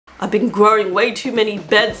I've been growing way too many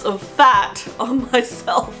beds of fat on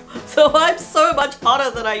myself. So I'm so much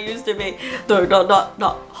hotter than I used to be. No, not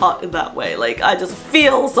hot in that way. Like, I just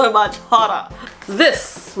feel so much hotter.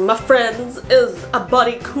 This, my friends, is a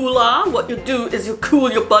body cooler. What you do is you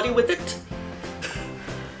cool your body with it.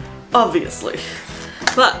 Obviously.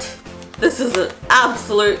 But this is an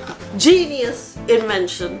absolute genius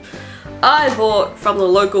invention I bought from the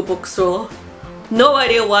local bookstore. No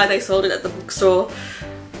idea why they sold it at the bookstore,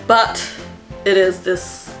 but it is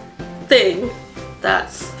this thing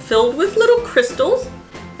that's filled with little crystals,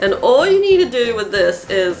 and all you need to do with this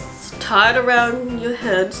is tie it around your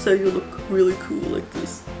head so you look really cool like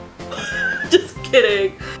this. Just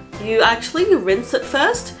kidding. You rinse it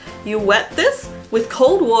first, you wet this with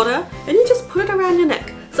cold water, and you just put it around your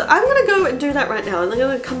neck. So I'm gonna go and do that right now, and I'm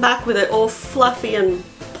gonna come back with it all fluffy and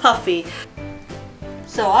puffy.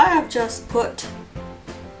 So I have just put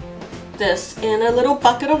this in a little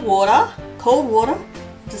bucket of water, cold water,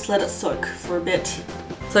 just let it soak for a bit.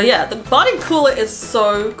 So yeah, the body cooler is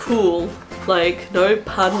so cool, like no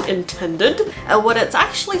pun intended. And what it's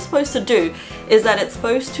actually supposed to do is that it's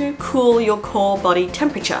supposed to cool your core body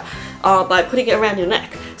temperature by putting it around your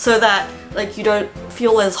neck, so that like you don't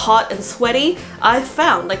feel as hot and sweaty. I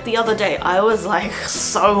found like the other day I was like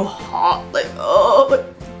so hot, like oh,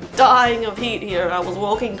 dying of heat here. I was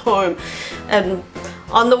walking home, and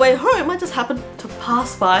on the way home I just happened to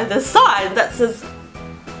pass by this sign that says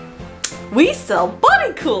we sell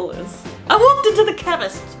body coolers. I walked into the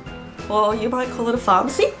chemist, or you might call it a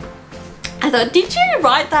pharmacy. I thought, did you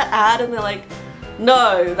write that ad? And they're like,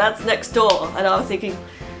 no, that's next door. And I was thinking,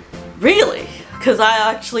 really? Because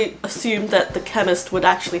I actually assumed that the chemist would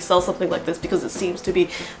actually sell something like this because it seems to be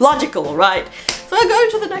logical, right? So I go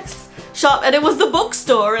to the next shop, and it was the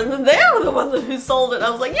bookstore, and then they were the one who sold it. I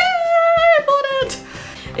was like, yay, I bought it!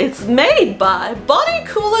 It's made by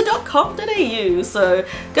bodycooler.com.au, so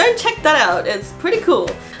go and check that out. It's pretty cool.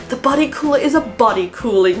 The body cooler is a body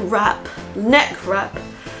cooling wrap, neck wrap,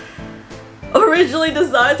 originally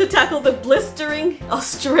designed to tackle the blistering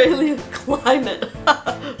Australian climate.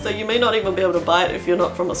 So you may not even be able to buy it if you're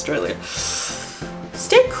not from Australia.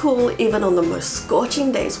 Stay cool even on the most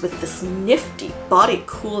scorching days with this nifty body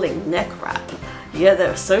cooling neck wrap. Yeah, there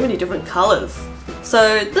are so many different colors.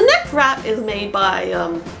 So the neck wrap is made by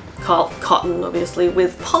cotton, obviously,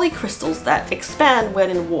 with polycrystals that expand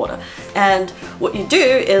when in water. And what you do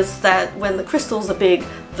is that when the crystals are big,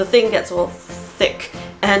 the thing gets all thick,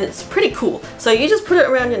 and it's pretty cool. So you just put it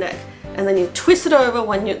around your neck, and then you twist it over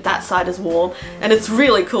when that side is warm, and it's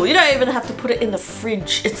really cool. You don't even have to put it in the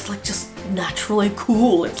fridge. It's like just naturally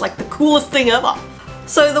cool. It's like the coolest thing ever.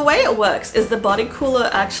 So the way it works is the body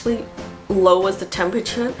cooler actually lowers the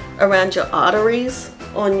temperature around your arteries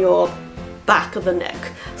on your back of the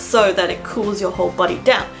neck so that it cools your whole body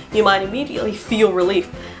down. You might immediately feel relief,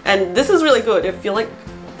 and this is really good if you're like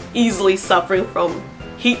easily suffering from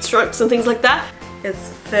heat strokes and things like that.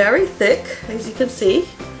 It's very thick, as you can see.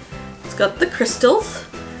 It's got the crystals,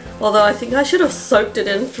 although I think I should have soaked it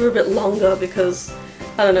in for a bit longer because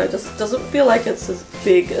I don't know, it just doesn't feel like it's as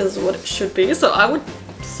big as what it should be. So I would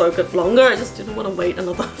soak it longer. I just didn't want to wait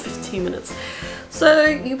another 15 minutes. So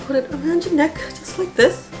you put it around your neck just like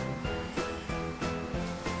this.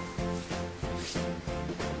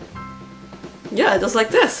 Yeah, just like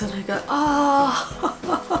this. And I go, ah.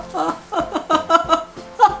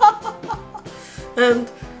 And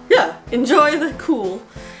yeah, enjoy the cool.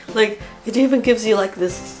 Like, it even gives you like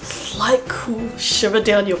this slight cool shiver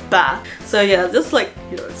down your back. So yeah, just like,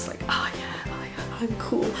 you know, it's like, oh yeah, I'm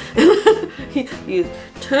cool. You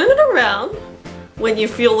turn it around when you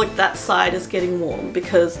feel like that side is getting warm,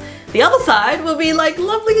 because the other side will be like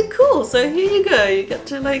lovely and cool. So here you go, you get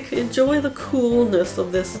to like enjoy the coolness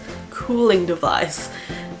of this cooling device.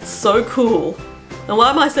 It's so cool. And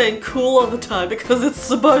why am I saying cool all the time? Because it's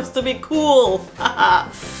supposed to be cool.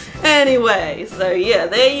 Anyway, so yeah,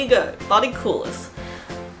 there you go. Body coolers.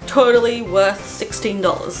 Totally worth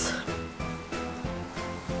 $16.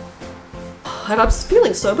 And I'm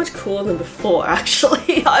feeling so much cooler than before,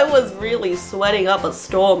 actually. I was really sweating up a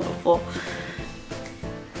storm before.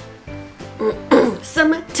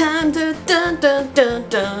 Summertime, dun dun dun dun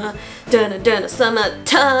dun dun dun,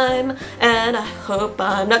 summertime, and I hope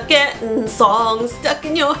I'm not getting songs stuck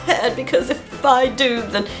in your head, because if I do,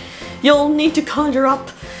 then you'll need to conjure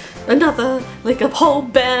up another, like a whole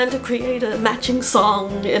band to create a matching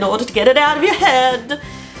song in order to get it out of your head.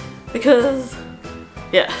 Because,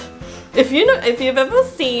 yeah. If you've ever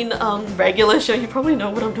seen regular show, you probably know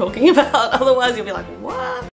what I'm talking about. Otherwise, you'll be like, what?